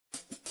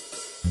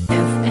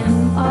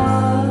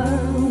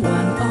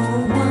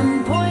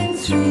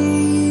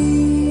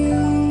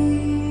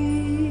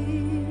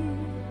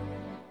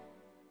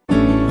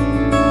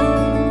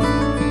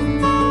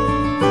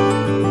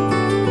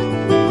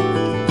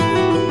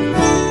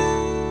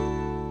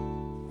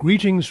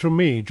Greetings from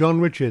me,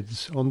 John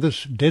Richards, on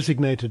this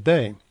designated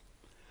day.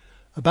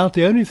 About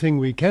the only thing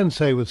we can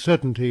say with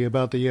certainty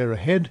about the year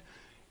ahead,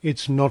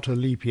 it's not a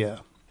leap year.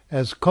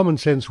 As common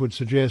sense would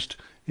suggest,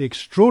 the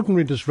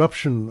extraordinary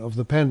disruption of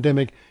the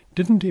pandemic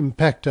didn't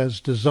impact as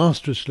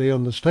disastrously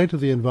on the state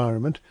of the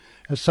environment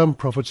as some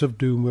prophets of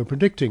doom were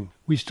predicting.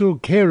 We still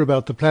care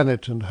about the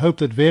planet and hope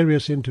that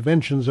various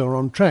interventions are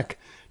on track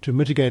to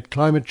mitigate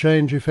climate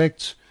change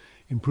effects,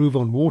 improve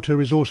on water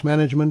resource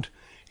management,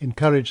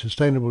 encourage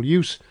sustainable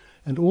use,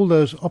 and all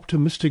those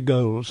optimistic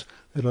goals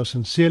that are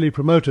sincerely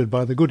promoted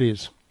by the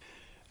goodies.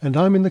 And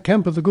I'm in the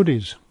camp of the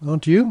goodies,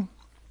 aren't you?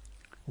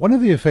 One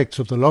of the effects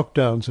of the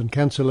lockdowns and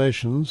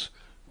cancellations,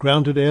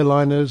 grounded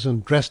airliners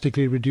and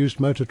drastically reduced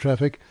motor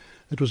traffic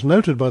that was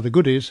noted by the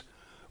goodies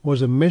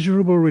was a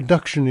measurable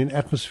reduction in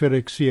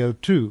atmospheric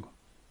CO2.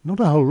 Not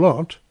a whole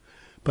lot,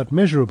 but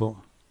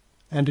measurable.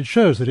 And it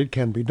shows that it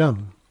can be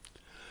done.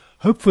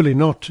 Hopefully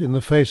not in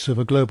the face of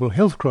a global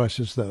health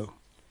crisis, though.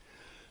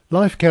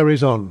 Life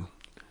carries on,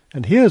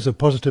 and here's a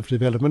positive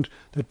development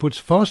that puts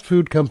fast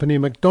food company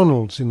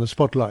McDonald's in the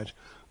spotlight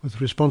with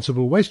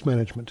responsible waste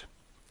management.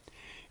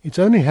 It's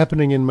only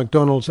happening in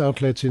McDonald's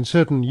outlets in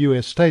certain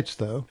US states,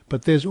 though,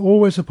 but there's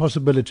always a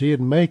possibility it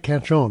may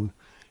catch on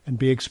and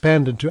be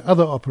expanded to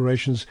other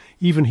operations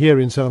even here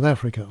in South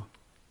Africa.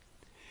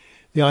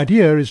 The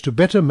idea is to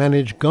better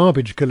manage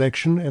garbage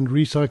collection and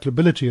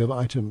recyclability of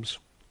items.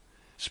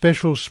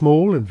 Special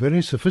small and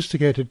very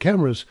sophisticated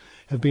cameras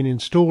have been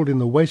installed in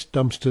the waste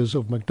dumpsters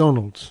of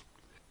McDonald's.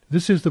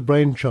 This is the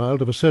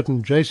brainchild of a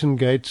certain Jason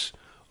Gates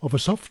of a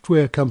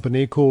software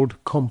company called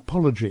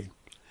Compology,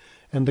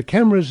 and the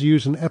cameras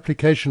use an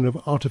application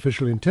of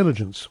artificial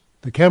intelligence.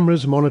 The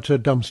cameras monitor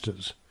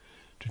dumpsters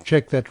to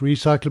check that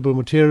recyclable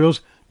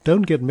materials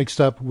don't get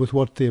mixed up with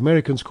what the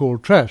Americans call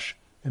trash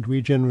and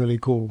we generally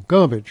call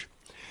garbage,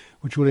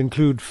 which will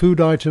include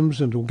food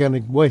items and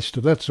organic waste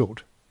of that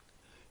sort.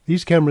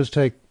 These cameras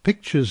take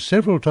pictures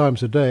several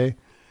times a day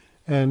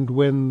and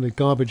when the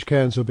garbage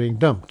cans are being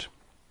dumped.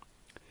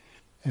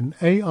 An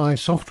AI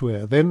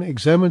software then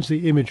examines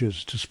the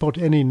images to spot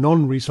any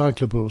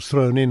non-recyclables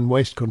thrown in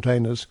waste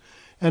containers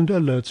and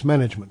alerts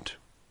management.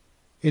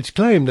 It's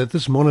claimed that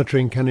this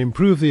monitoring can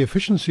improve the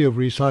efficiency of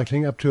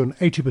recycling up to an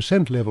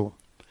 80% level,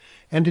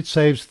 and it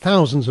saves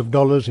thousands of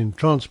dollars in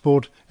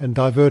transport and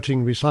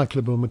diverting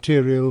recyclable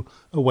material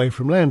away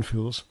from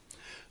landfills,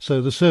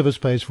 so the service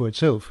pays for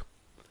itself.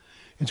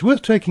 It's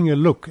worth taking a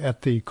look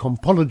at the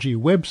Compology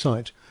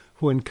website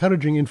for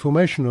encouraging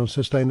information on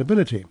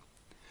sustainability.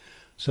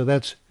 So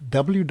that's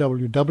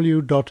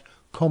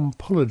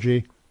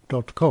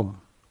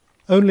www.compology.com.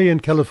 Only in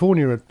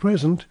California at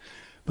present,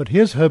 but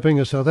here's hoping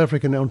a South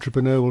African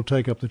entrepreneur will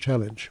take up the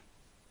challenge.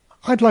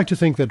 I'd like to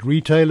think that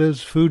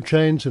retailers, food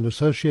chains and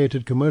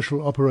associated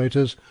commercial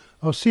operators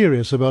are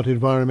serious about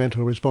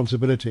environmental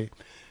responsibility,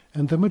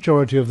 and the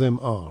majority of them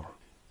are.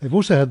 They've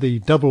also had the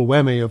double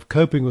whammy of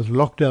coping with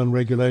lockdown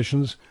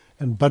regulations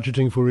and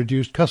budgeting for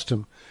reduced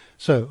custom,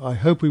 so I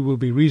hope we will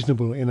be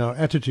reasonable in our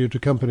attitude to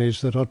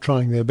companies that are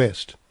trying their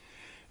best.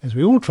 As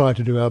we all try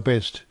to do our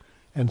best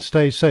and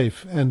stay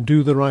safe and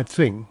do the right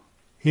thing,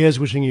 here's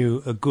wishing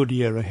you a good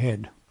year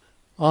ahead.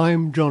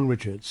 I'm John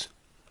Richards.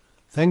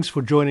 Thanks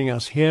for joining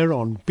us here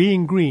on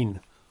Being Green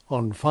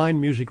on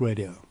Fine Music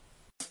Radio.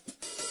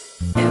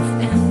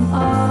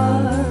 FMR